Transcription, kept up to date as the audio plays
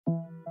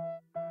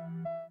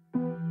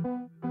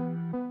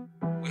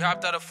We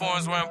hopped out of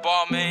foreigns wearing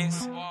ball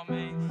mains.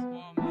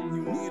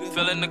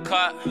 Filling the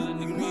cut.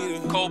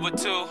 Cobra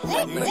 2.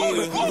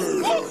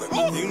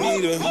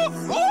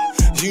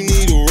 You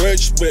need a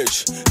rich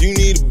bitch, you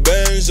need a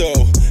Benzo,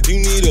 you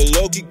need a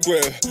Loki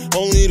grip,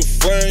 only the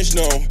French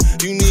know.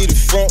 You need a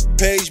front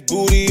page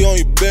booty on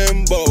your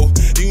bimbo.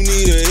 You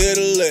need a hit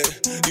a lick,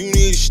 you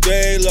need to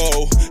stay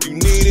low. You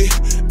need it,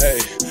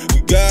 ayy, we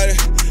got it,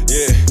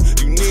 yeah.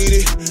 You need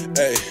it,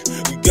 ayy,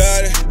 we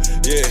got it,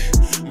 yeah.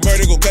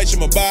 Murder gon' catch in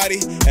my body,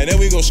 and then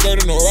we gon'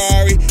 skirt in a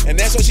Rari. And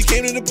that's why she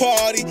came to the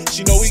party.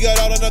 She know we got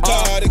all the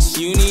narcotics.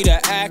 You need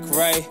to act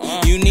right,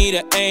 you need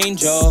an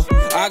angel.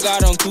 I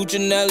got on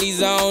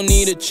Cuccinelli's, I don't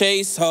need a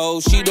chase hoe.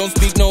 She don't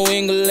speak no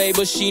English,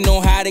 but she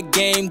know how the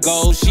game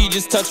goes. She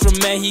just touched from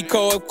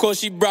Mexico, of course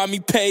she brought me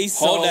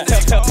peso. Hold that.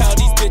 Tell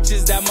these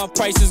bitches that my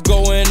price is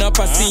going up.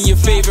 I seen your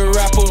favorite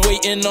rapper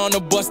waiting on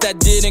the bus that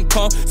didn't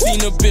come.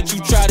 Seen a bitch who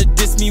try to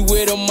diss me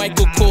with a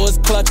Michael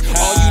Kors clutch.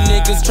 All you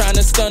niggas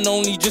tryna stun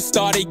only just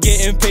started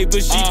getting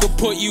paper. She could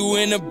put you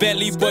in a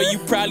Bentley, but you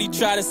probably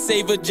try to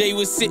save her. Jay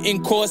was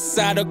sitting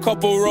courtside, a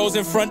couple rows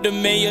in front of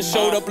Mayor.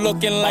 Showed up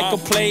looking like a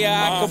player.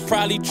 I could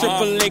probably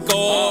triple it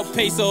or a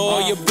peso.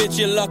 Or your bitch,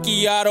 you're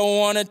lucky I don't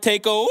wanna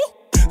take her. Ooh.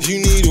 You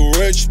need a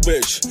rich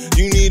bitch,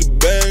 you need a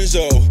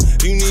Benzo,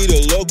 you need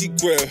a Loki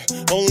grip,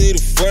 only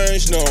the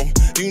French know.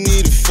 You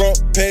need a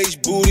front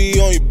page booty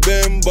on your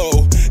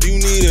bimbo. You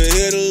need a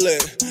hit a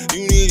lick,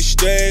 you need to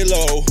stay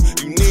low.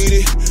 You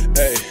need it,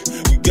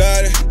 ayy, we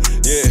got it,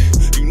 yeah.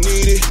 You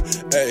need it,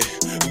 ayy,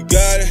 we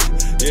got it,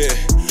 yeah.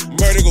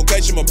 Murder gon'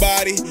 catch in my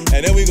body,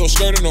 and then we gon'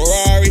 skirt in a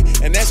Rari.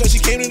 And that's why she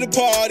came to the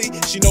party.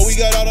 She know we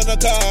got all the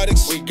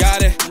narcotics. We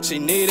got it, she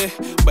need it,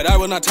 but I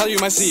will not tell you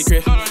my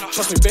secret.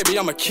 Trust me, baby,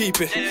 I'ma keep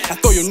it. I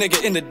throw your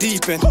nigga in the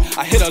deep end.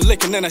 I hit a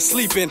lick and then I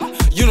sleep in.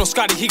 You know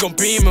Scotty, he gon'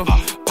 beam him.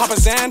 Papa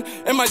Zan,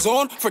 in my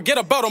zone, forget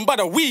about him by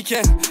the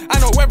weekend. I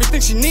know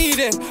everything she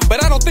needin',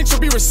 but I don't think she'll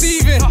be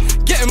receiving.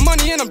 Getting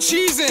money and I'm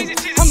cheesing.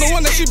 I'm the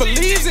one that she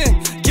believes in.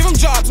 Give him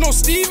jobs, no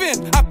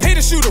Steven. I pay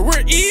the shooter,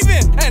 we're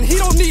even. And he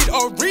don't need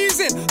a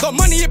reason. The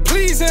money, it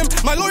please him.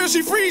 My lawyer,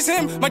 she frees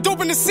him. My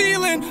dope in the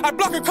ceiling. I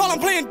block a call, I'm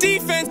playing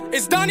defense.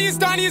 It's Donnie, it's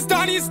Donnie, it's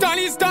Donnie, it's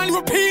Donnie, it's Donnie,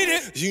 repeat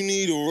it. You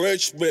need a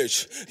rich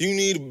bitch, you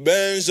need a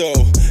Benzo,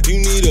 you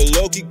need a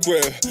Loki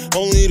grip,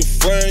 only the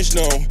French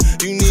know.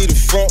 You need a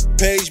front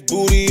page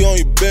booty on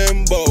your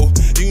bimbo.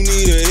 You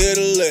need a hit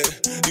a lick,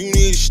 you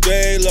need to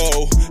stay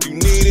low. You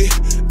need it,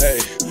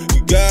 ayy,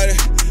 we got it,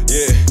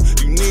 yeah.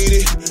 You need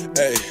it,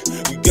 ayy,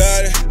 we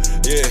got it,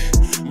 yeah.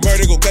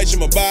 Murder gon' catch in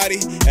my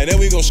body, and then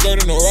we gon'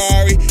 skirt in a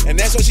Rari. And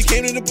that's why she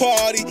came to the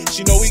party.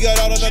 She know we got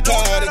all the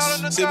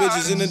narcotics. Sit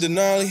bitches in the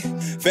Donnie,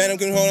 Phantom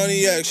can hold on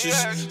the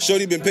extras.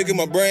 Shorty been picking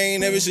my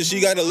brain ever since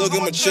she got to look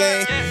at my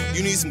chain.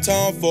 You need some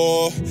time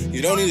for,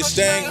 you don't need a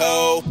stank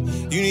hoe.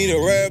 You need a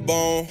red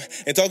bone,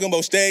 and talking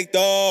about steak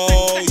though.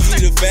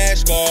 You need a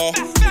fast car,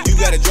 you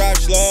gotta drive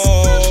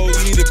slow.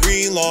 You need to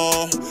breathe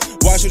long,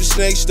 watch for the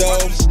snakes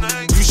though.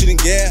 You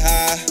shouldn't get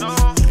high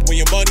when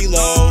your money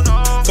low.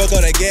 Fuck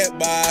all that get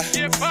by,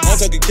 I'm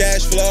talking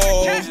cash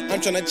flow.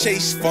 I'm tryna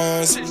chase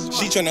funds,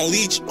 she tryna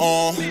leech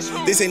on.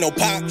 This ain't no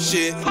pop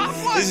shit,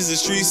 this is a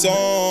street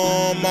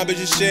song. My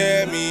bitches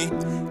share me,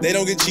 they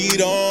don't get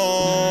cheated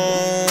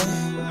on,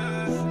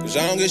 cause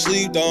I don't get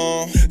sleeped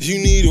on. You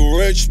need a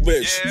rich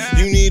bitch,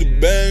 you need a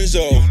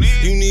Benzo,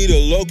 you need a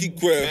Loki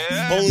grip,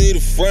 only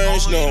the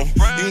French know.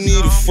 You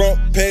need a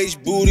front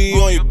page booty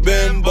on your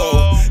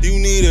bimbo. You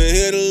need a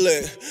hit a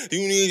lick,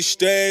 you need to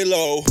stay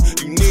low.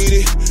 You need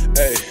it,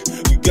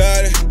 ayy, we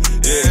got it,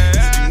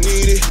 yeah. You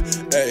need it,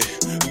 ayy,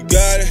 we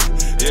got it,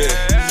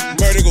 yeah.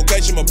 Murder gon'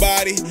 catch in my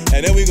body,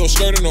 and then we gon'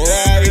 skirt in a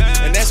Rari.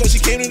 And that's why she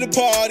came to the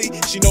party.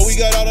 She know we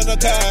got all the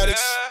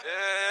narcotics.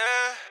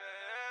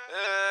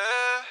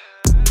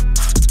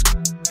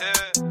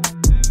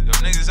 Yo,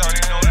 niggas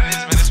already know what it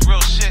is, man. It's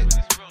real shit.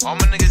 All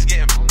my niggas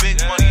getting big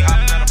money,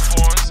 hopping out of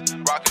foreigns,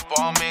 rocking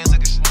ball mains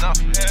like it's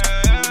nothing.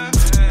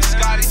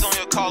 Scotty's on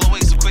your call away,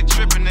 so quit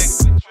tripping,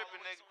 nigga.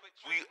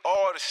 We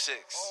all the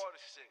six.